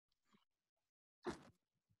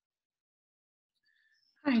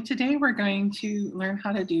Hi, today we're going to learn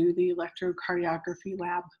how to do the electrocardiography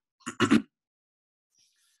lab.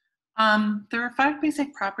 There are 5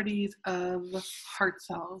 basic properties of heart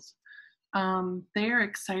cells. They are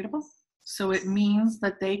excitable, so it means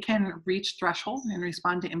that they can reach threshold and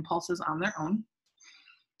respond to impulses on their own.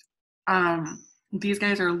 These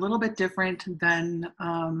guys are a little bit different than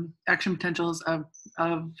action potentials of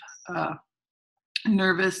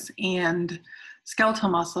nervous and skeletal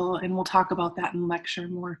muscle, and we'll talk about that in lecture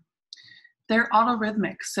more. They're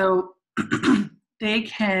autorhythmic, so they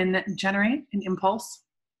can generate an impulse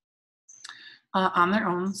on their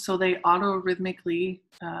own. So they autorhythmically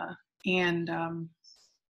and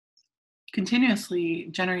continuously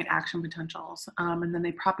generate action potentials, and then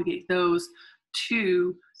they propagate those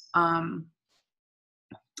to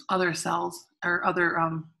other cells or other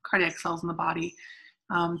cardiac cells in the body.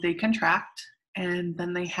 They contract, and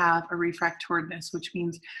then they have a refractoriness, which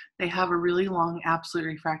means they have a really long absolute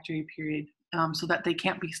refractory period, so that they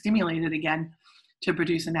can't be stimulated again to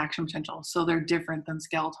produce an action potential. So they're different than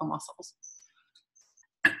skeletal muscles.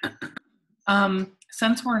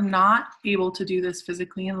 Since we're not able to do this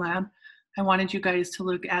physically in lab, I wanted you guys to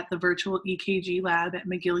look at the virtual EKG lab at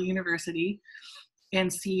McGill University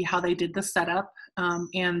and see how they did the setup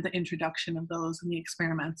and the introduction of those in the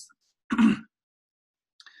experiments.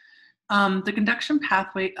 The conduction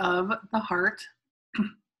pathway of the heart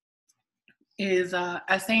is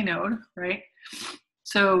SA node, right?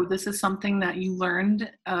 So this is something that you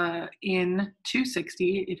learned in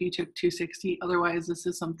 260 if you took 260. Otherwise, this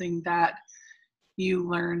is something that you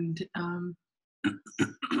learned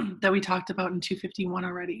that we talked about in 251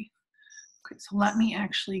 already. Okay, so let me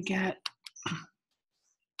actually get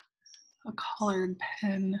a colored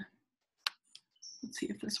pen. Let's see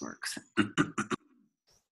if this works.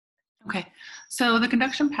 Okay, so the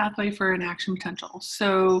conduction pathway for an action potential.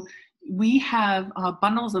 So we have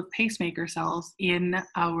bundles of pacemaker cells in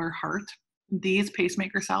our heart. These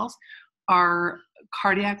pacemaker cells are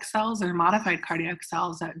cardiac cells or modified cardiac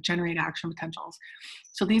cells that generate action potentials.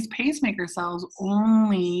 So these pacemaker cells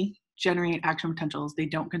only generate action potentials. They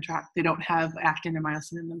don't contract. They don't have actin and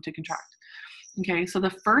myosin in them to contract. Okay, so the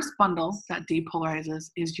first bundle that depolarizes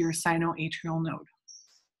is your sinoatrial node.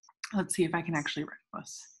 Let's see if I can actually write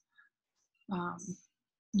this.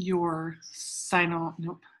 Your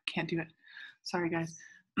nope, can't do it. Sorry, guys.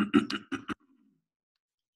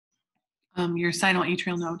 Your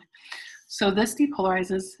sinoatrial node. So this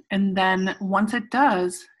depolarizes, and then once it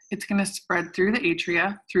does, it's going to spread through the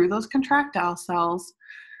atria, through those contractile cells.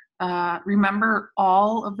 Remember,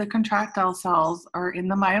 all of the contractile cells are in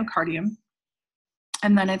the myocardium,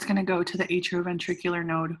 and then it's going to go to the atrioventricular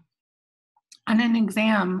node. On an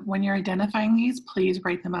exam, when you're identifying these, please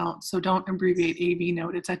write them out. So don't abbreviate AV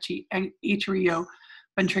node. It's actually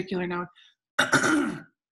atrioventricular node.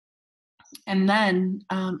 And then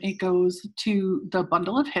it goes to the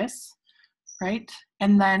bundle of His, right?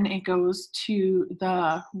 And then it goes to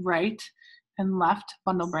the right and left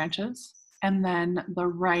bundle branches, and then the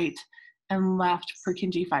right and left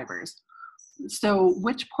Purkinje fibers. So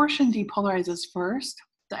which portion depolarizes first?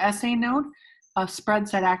 The SA node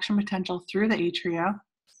spreads that action potential through the atria,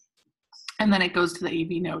 and then it goes to the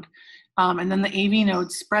AV node. And then the AV node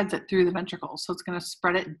spreads it through the ventricles. So it's going to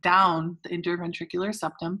spread it down the interventricular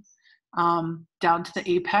septum, down to the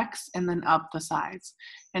apex, and then up the sides.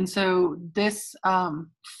 And so this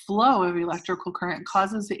flow of electrical current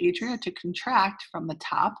causes the atria to contract from the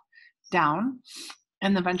top down,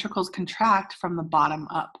 and the ventricles contract from the bottom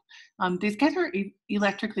up. These guys are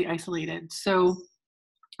electrically isolated. So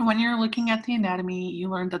when you're looking at the anatomy, you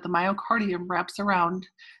learned that the myocardium wraps around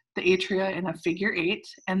the atria in a figure 8,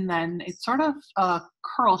 and then it's sort of a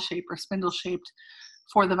curl shape or spindle shaped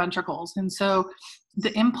for the ventricles. And so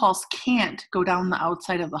the impulse can't go down the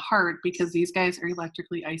outside of the heart because these guys are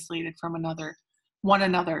electrically isolated from one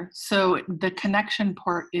another. So the connection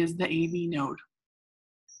port is the AV node.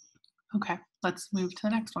 Okay, let's move to the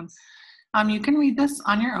next one. You can read this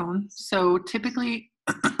on your own. So typically,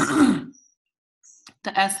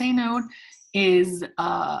 the SA node is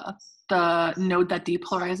the node that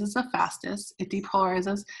depolarizes the fastest. It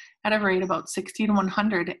depolarizes at a rate about 60 to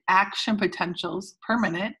 100 action potentials per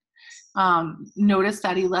minute. Notice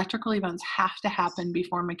that electrical events have to happen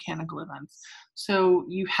before mechanical events. So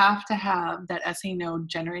you have to have that SA node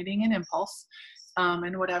generating an impulse,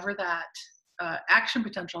 and whatever that action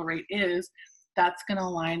potential rate is, that's going to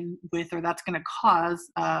align with, or that's going to cause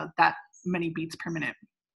that many beats per minute.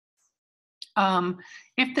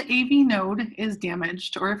 If the AV node is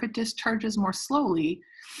damaged, or if it discharges more slowly,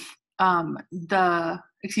 the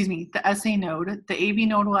SA node, the AV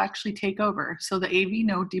node will actually take over. So the AV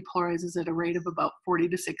node depolarizes at a rate of about 40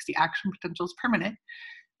 to 60 action potentials per minute,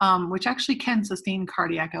 which actually can sustain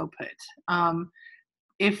cardiac output.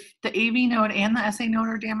 If the AV node and the SA node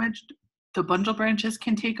are damaged, the bundle branches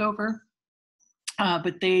can take over,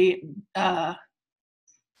 but they, the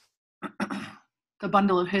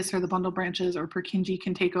bundle of His or the bundle branches or Purkinje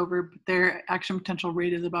can take over, but their action potential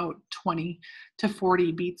rate is about 20 to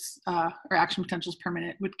 40 beats or action potentials per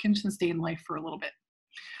minute, which can sustain life for a little bit.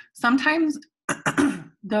 Sometimes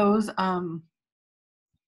those,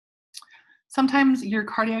 sometimes your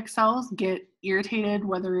cardiac cells get irritated,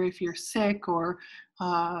 whether if you're sick or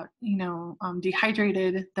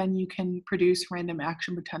dehydrated, then you can produce random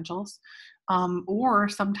action potentials. Or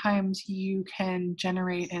sometimes you can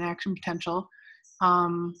generate an action potential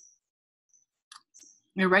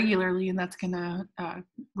irregularly, and that's going to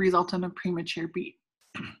result in a premature beat.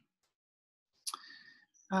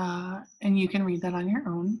 And you can read that on your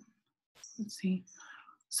own. Let's see.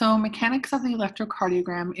 So mechanics of the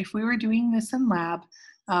electrocardiogram, if we were doing this in lab,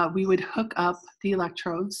 we would hook up the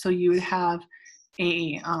electrodes. So you would have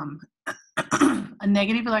a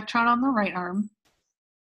negative electrode on the right arm,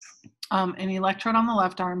 an electrode on the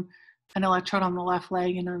left arm, an electrode on the left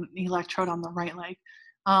leg, and an electrode on the right leg.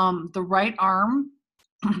 The right arm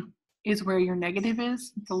is where your negative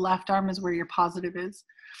is. The left arm is where your positive is.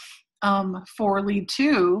 For lead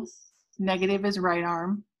 2, negative is right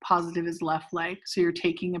arm, positive is left leg. So you're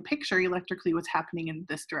taking a picture electrically what's happening in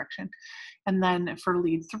this direction. And then for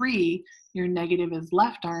lead 3, your negative is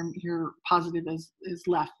left arm, your positive is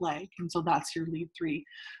left leg. And so that's your lead 3.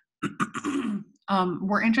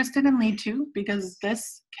 We're interested in lead 2 because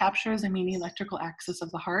this captures a mean electrical axis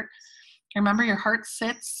of the heart. Remember, your heart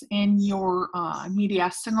sits in your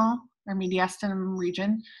mediastinal or mediastinum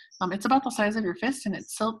region. It's about the size of your fist, and it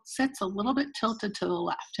sits a little bit tilted to the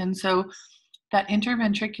left. And so that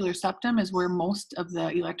interventricular septum is where most of the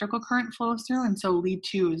electrical current flows through. And so lead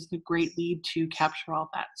 2 is the great lead to capture all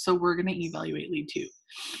that. So we're going to evaluate lead 2.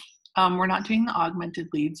 We're not doing the augmented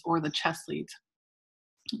leads or the chest leads.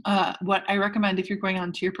 What I recommend if you're going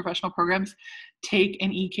on to your professional programs, take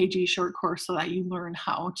an EKG short course so that you learn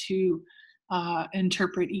how to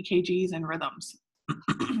interpret EKGs and rhythms.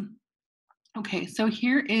 Okay, so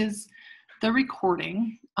here is the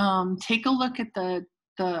recording. Take a look at the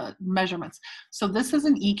measurements. So this is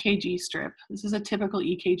an EKG strip. This is a typical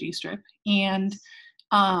EKG strip. And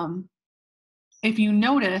if you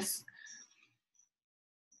notice,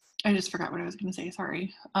 I just forgot what I was going to say,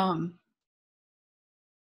 sorry.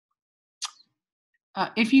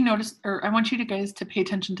 If you notice, or I want you guys to pay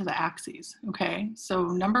attention to the axes, okay? So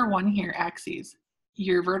number 1 here, axes.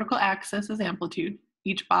 Your vertical axis is amplitude.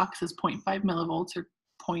 Each box is 0.5 millivolts or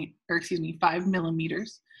 5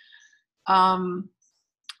 millimeters.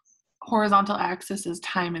 Horizontal axis is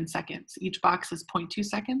time in seconds. Each box is 0.2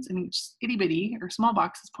 seconds and each itty bitty or small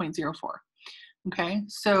box is 0.04. Okay,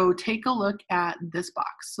 so take a look at this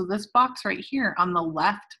box. So this box right here on the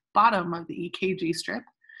left bottom of the EKG strip,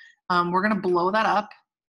 we're going to blow that up,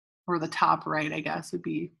 or the top right, I guess, would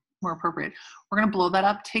be more appropriate. We're going to blow that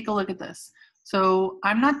up. Take a look at this. So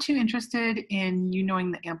I'm not too interested in you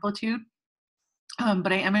knowing the amplitude,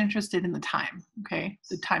 but I am interested in the time, okay,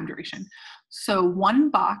 the time duration. So one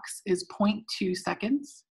box is 0.2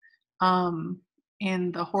 seconds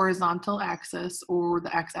in the horizontal axis or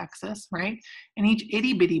the x-axis, right? And each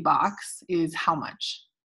itty bitty box is how much?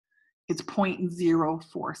 It's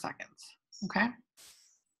 0.04 seconds, okay?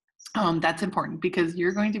 That's important because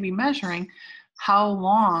you're going to be measuring how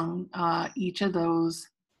long each of those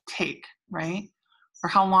take, right? Or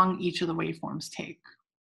how long each of the waveforms take.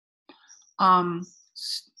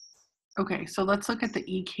 Okay, so let's look at the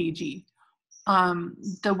EKG.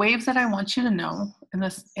 The waves that I want you to know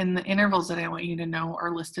in the intervals that I want you to know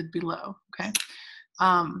are listed below, okay?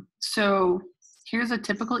 So here's a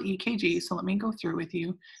typical EKG, so let me go through with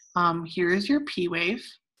you. Here is your P wave,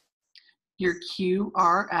 your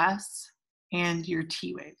QRS, and your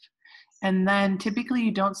T wave. And then typically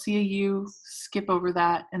you don't see a U, skip over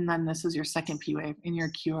that, and then this is your second P wave in your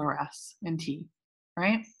QRS and T,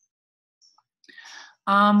 right?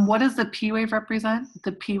 What does the P wave represent?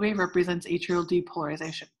 The P wave represents atrial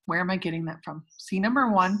depolarization. Where am I getting that from? See number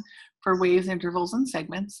 1 for waves, intervals, and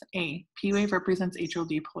segments. A, P wave represents atrial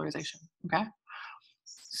depolarization, okay?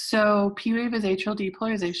 So P wave is atrial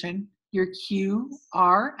depolarization. Your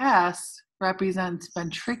QRS represents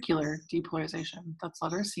ventricular depolarization. That's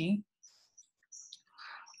letter C.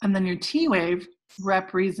 And then your T wave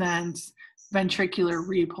represents ventricular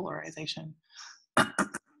repolarization.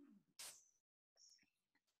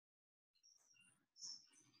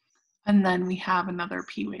 and then we have another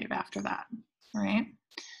P wave after that, right?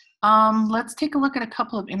 Let's take a look at a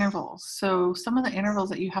couple of intervals. So some of the intervals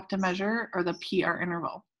that you have to measure are the PR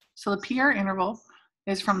interval. So the PR interval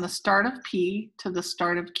is from the start of P to the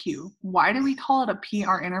start of Q. Why do we call it a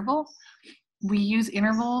PR interval? We use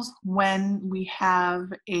intervals when we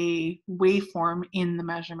have a waveform in the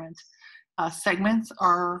measurement. Segments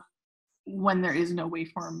are when there is no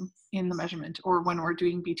waveform in the measurement, or when we're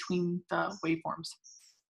doing between the waveforms.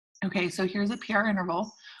 Okay, so here's a PR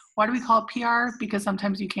interval. Why do we call it PR? Because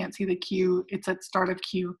sometimes you can't see the Q, it's at start of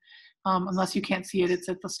Q. Unless you can't see it, it's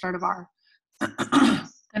at the start of R.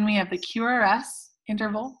 Then we have the QRS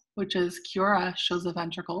interval, which is QRS shows the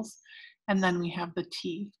ventricles. And then we have the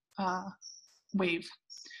T wave.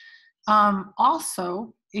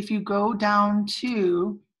 Also, if you go down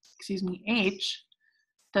to, H,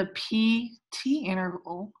 the PT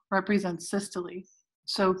interval represents systole.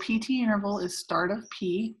 So PT interval is start of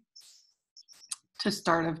P to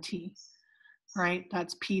start of T, right?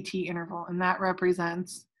 That's PT interval, and that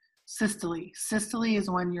represents systole. Systole is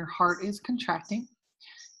when your heart is contracting,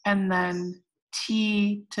 and then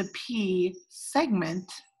T to P segment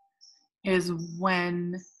is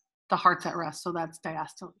when the heart's at rest, so that's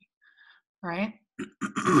diastole, right?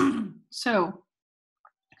 So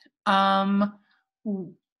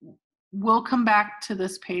we'll come back to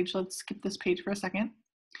this page. Let's skip this page for a second.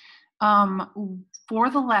 For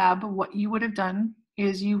the lab, what you would have done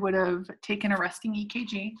is you would have taken a resting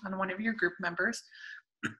EKG on one of your group members,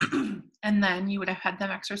 and then you would have had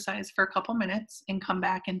them exercise for a couple minutes and come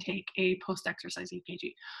back and take a post-exercise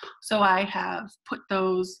EKG. So I have put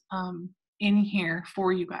those in here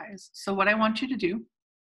for you guys. So what I want you to do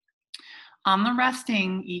on the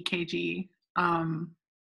resting EKG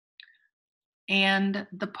and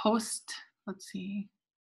the post, let's see,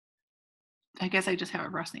 I guess I just have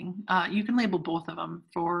it resting. You can label both of them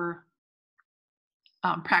for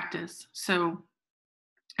practice. So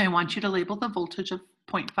I want you to label the voltage of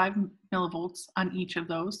 0.5 millivolts on each of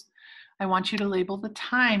those. I want you to label the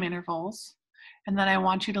time intervals, and then I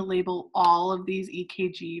want you to label all of these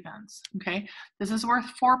EKG events, okay? This is worth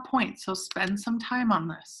 4 points, so spend some time on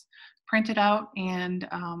this. Print it out and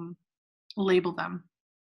label them.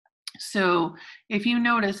 So if you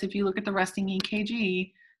notice, if you look at the resting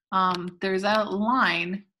EKG, there's a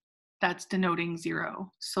line that's denoting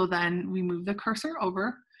 0. So then we move the cursor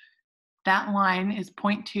over. That line is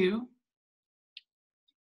 0.2,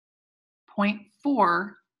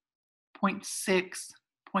 0.4, 0.6,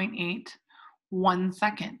 0.8, 1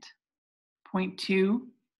 second. 0.2,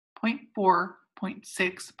 0.4,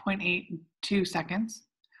 0.6, 0.8, 2 seconds.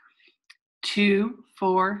 2,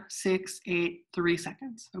 4, 6, 8, 3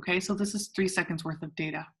 seconds. Okay, so this is 3 seconds worth of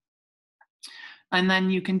data. And then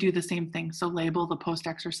you can do the same thing. So label the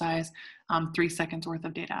post-exercise 3 seconds worth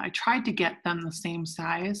of data. I tried to get them the same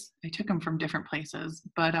size. I took them from different places,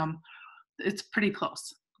 but it's pretty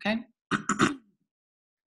close, okay?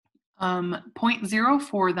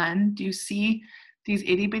 0.04 then, do you see these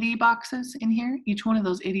itty bitty boxes in here? Each one of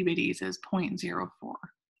those itty bitties is 0.04,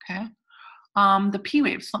 okay? The P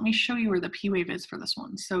wave, so let me show you where the P wave is for this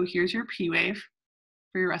one. So here's your P wave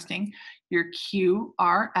for your resting, your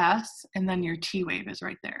QRS, and then your T wave is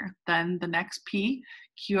right there. Then the next P,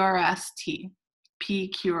 QRST,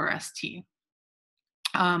 P, QRST.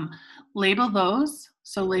 Label those,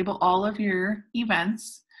 so label all of your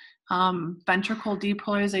events, ventricle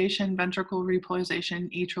depolarization, ventricle repolarization,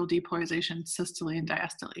 atrial depolarization, systole and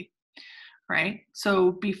diastole, right?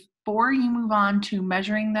 So before you move on to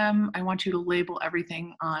measuring them, I want you to label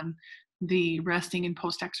everything on the resting and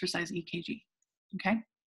post-exercise EKG, okay?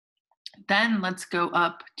 Then let's go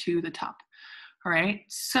up to the top, all right?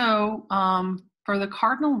 So for the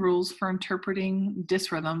cardinal rules for interpreting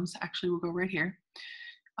dysrhythms, actually we'll go right here.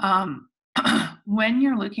 When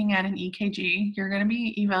you're looking at an EKG, you're going to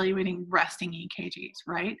be evaluating resting EKGs,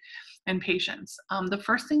 right? And patients. The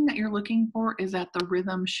first thing that you're looking for is that the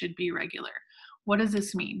rhythm should be regular. What does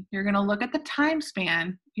this mean? You're going to look at the time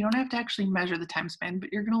span. You don't have to actually measure the time span,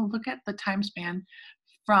 but you're going to look at the time span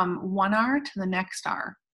from 1 hour to the next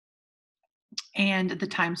hour. And the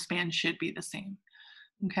time span should be the same,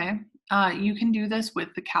 okay? You can do this with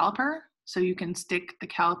the caliper. So you can stick the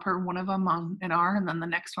caliper, one of them on an R and then the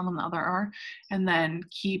next one on the other R, and then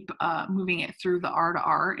keep moving it through the R to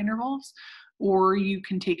R intervals. Or you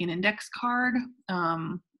can take an index card.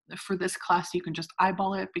 For this class, you can just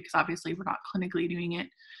eyeball it because obviously we're not clinically doing it.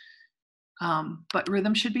 But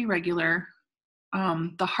rhythm should be regular.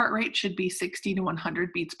 The heart rate should be 60 to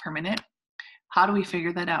 100 beats per minute. How do we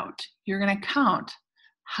figure that out? You're going to count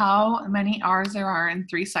how many R's there are in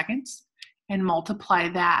 3 seconds and multiply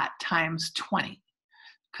that times 20.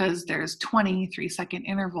 because there's 20 3-second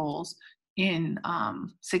intervals in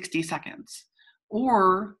 60 seconds.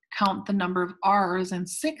 Or count the number of R's in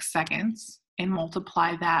 6 seconds and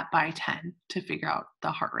multiply that by 10 to figure out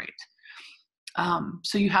the heart rate.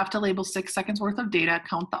 So you have to label 6 seconds worth of data,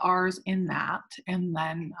 count the R's in that, and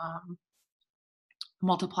then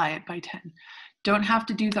multiply it by 10. Don't have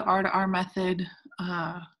to do the R to R method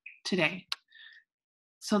today.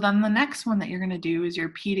 So then the next one that you're going to do is your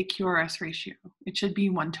P to QRS ratio. It should be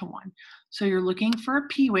 1:1. So you're looking for a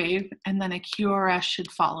P wave, and then a QRS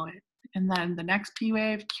should follow it. And then the next P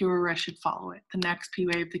wave, QRS should follow it. The next P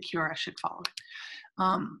wave, the QRS should follow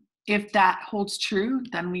it. If that holds true,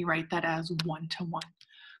 then we write that as 1:1.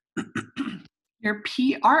 Your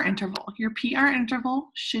PR interval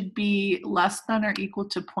should be less than or equal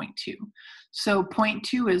to 0.2. So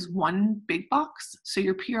 0.2 is one big box. So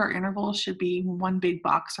your PR interval should be one big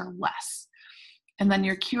box or less. And then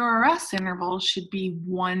your QRS interval should be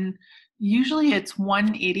one, usually it's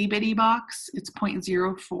one itty bitty box. It's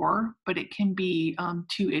 0.04, but it can be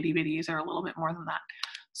 2 itty bitties or a little bit more than that.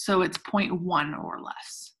 So it's 0.1 or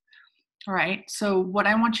less. All right, so what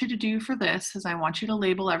I want you to do for this is I want you to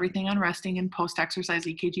label everything on resting and post-exercise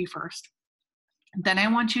EKG first. Then I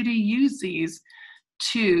want you to use these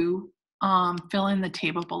to fill in the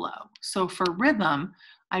table below. So for rhythm,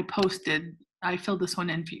 I filled this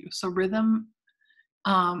one in for you. So rhythm,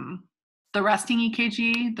 the resting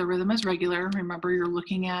EKG, the rhythm is regular. Remember, you're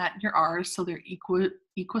looking at your R's, so they're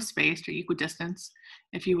equispaced or equidistance,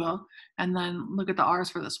 if you will. And then look at the R's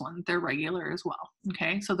for this one. They're regular as well.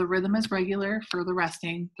 Okay, so the rhythm is regular for the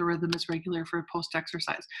resting. The rhythm is regular for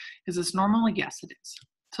post-exercise. Is this normal? Yes, it is.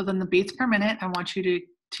 So then the beats per minute, I want you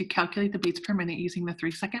to calculate the beats per minute using the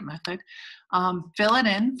 3-second method. Fill it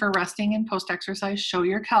in for resting and post-exercise. Show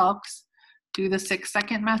your calcs. Do the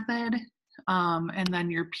 6-second method. And then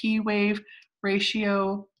your P wave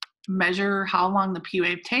ratio, measure how long the P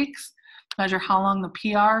wave takes, measure how long the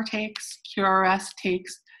PR takes, QRS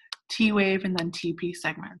takes, T wave, and then TP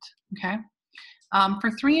segment, okay? For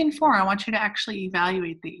 3 and 4, I want you to actually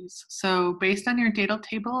evaluate these. So based on your data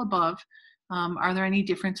table above, are there any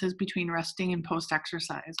differences between resting and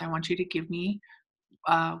post-exercise? I want you to give me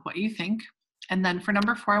what you think. And then for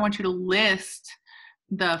number 4, I want you to list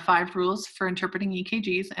the 5 rules for interpreting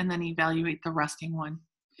EKGs and then evaluate the resting one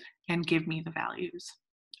and give me the values.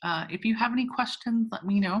 If you have any questions, let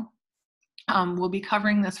me know. We'll be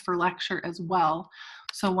covering this for lecture as well.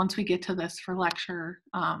 So once we get to this for lecture,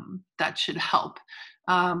 that should help.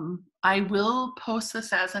 I will post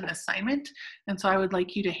this as an assignment, and so I would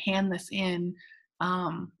like you to hand this in.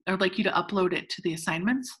 I would like you to upload it to the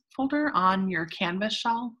assignments folder on your Canvas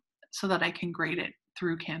shell so that I can grade it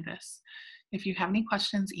through Canvas. If you have any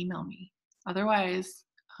questions, email me. Otherwise,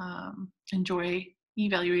 enjoy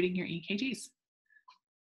evaluating your EKGs.